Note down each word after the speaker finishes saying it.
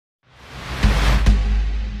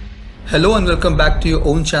Hello and welcome back to your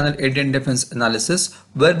own channel Indian Defense Analysis,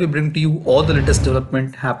 where we bring to you all the latest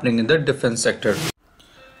development happening in the defense sector.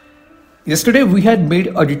 Yesterday we had made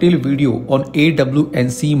a detailed video on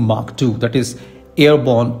aew&c Mark-2, that is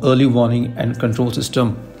Airborne Early Warning and Control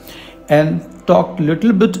System, and talked a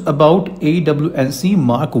little bit about aew&c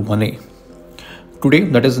Mark-1A. Today,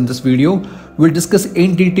 that is in this video, we'll discuss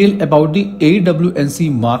in detail about the aew&c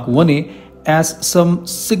Mark-1A, as some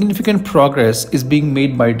significant progress is being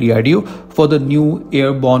made by DRDO for the new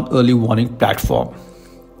Airborne Early Warning platform.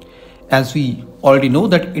 As we already know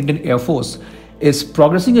that Indian Air Force is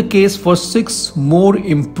progressing a case for 6 more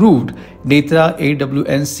improved Netra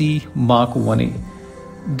aew&c Mark-1A.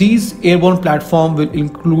 These airborne platform will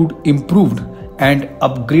include improved and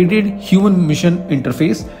upgraded human mission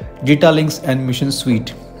interface, data links and mission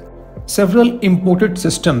suite. Several imported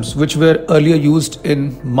systems which were earlier used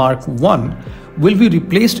in Mark-1 will be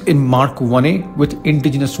replaced in Mark-1A with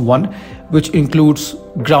indigenous one, which includes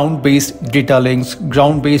ground-based data links,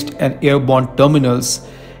 ground-based and airborne terminals,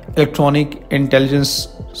 electronic intelligence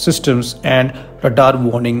systems and radar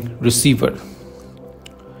warning receiver.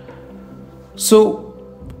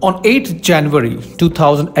 So on 8th January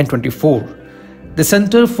 2024, the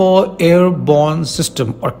Center for Airborne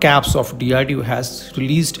System or CAPS of DRDO has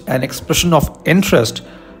released an expression of interest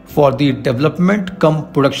for the Development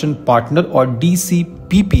Cum Production Partner or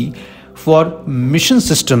DCPP for mission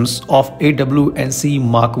systems of aew&c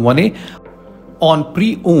Mark-1A on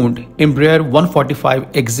pre-owned Embraer 145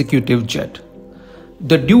 executive jet.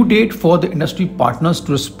 The due date for the industry partners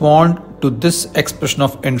to respond to this expression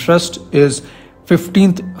of interest is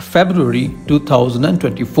 15th February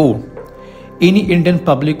 2024. Any Indian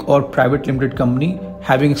public or private limited company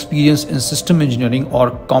having experience in system engineering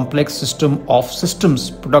or complex system of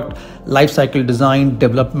systems product lifecycle design,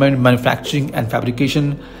 development, manufacturing and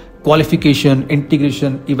fabrication, qualification,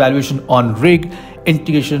 integration, evaluation on rig,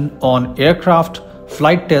 integration on aircraft,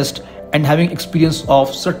 flight test, and having experience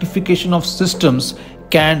of certification of systems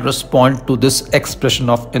can respond to this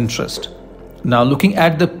expression of interest. Now, looking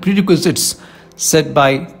at the prerequisites set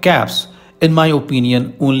by CAPS, in my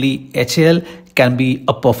opinion, only HAL can be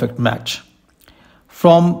a perfect match.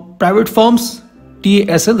 From private firms,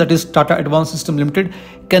 TASL, that is Tata Advanced System Limited,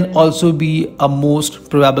 can also be a most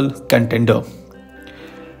probable contender.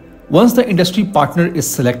 Once the industry partner is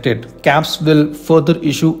selected, CAPS will further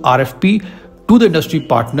issue RFP to the industry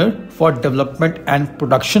partner for development and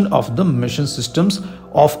production of the mission systems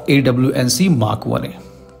of aew&c Mark-1A.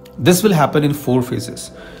 This will happen in 4 phases,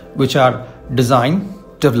 which are design,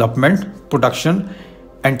 development, production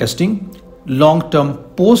and testing, long-term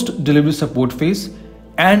post-delivery support phase,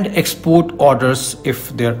 and export orders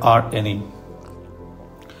if there are any.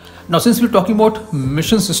 Now, since we're talking about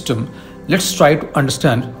mission system, let's try to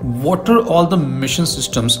understand what are all the mission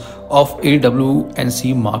systems of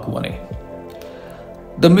aew&c Mark-1A.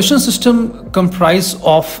 The mission system comprises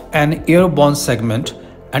of an airborne segment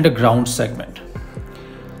and a ground segment.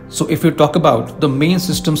 So if we talk about the main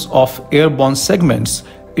systems of airborne segments,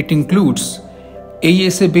 it includes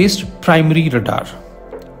AESA-based primary radar,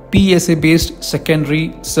 PESA-based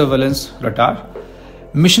secondary surveillance radar,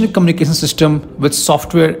 mission communication system with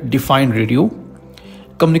software-defined radio,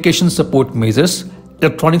 communication support measures,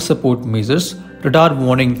 electronic support measures, radar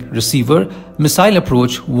warning receiver, missile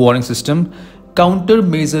approach warning system, counter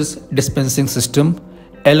measures dispensing system,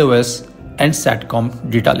 LOS, and SATCOM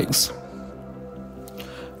data links.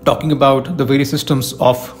 Talking about the various systems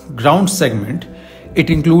of ground segment, it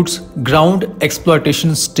includes ground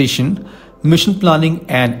exploitation station, mission planning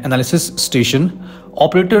and analysis station,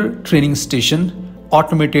 operator training station,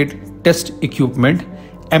 automated test equipment,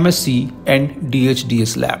 MSC and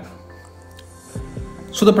DHDS lab.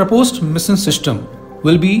 So the proposed mission system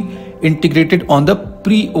will be integrated on the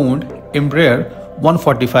pre-owned Embraer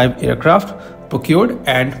 145 aircraft procured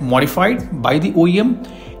and modified by the OEM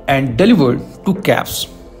and delivered to CAPS.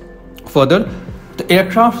 Further, the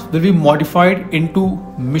aircraft will be modified into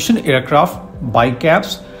mission aircraft by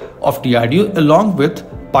CAPS of DRDO along with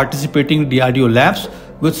participating DRDO labs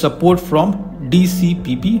with support from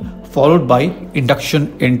DCPP, followed by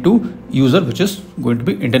induction into user, which is going to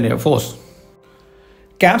be Indian Air Force.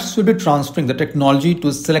 CAPS will be transferring the technology to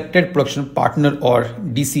a selected production partner or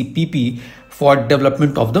DCPP for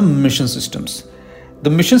development of the mission systems. The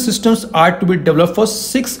mission systems are to be developed for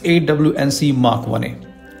 6 aew&c Mark-1A.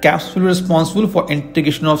 CAPS will be responsible for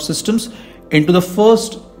integration of systems into the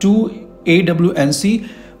first 2 aew&c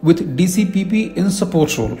with DCPP in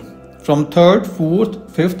support role. From 3rd, 4th,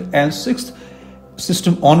 5th and 6th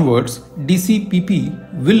system onwards,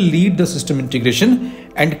 DCPP will lead the system integration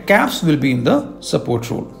and CAPS will be in the support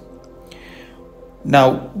role.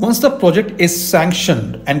 Now, once the project is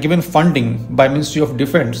sanctioned and given funding by Ministry of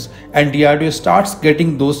Defense and DRDO starts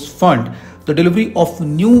getting those funds, the delivery of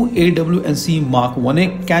new aew&c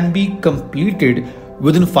Mark-1A can be completed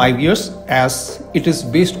within 5 years, as it is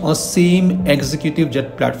based on the same executive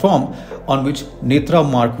jet platform on which Netra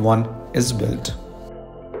Mark-1 is built.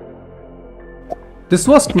 This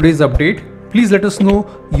was today's update. Please let us know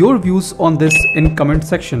your views on this in comment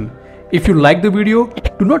section. If you like the video,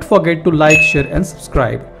 do not forget to like, share and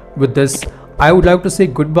subscribe. With this, I would like to say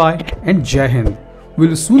goodbye and Jai Hind.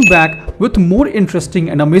 We'll soon back with more interesting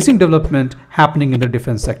and amazing development happening in the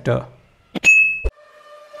defense sector.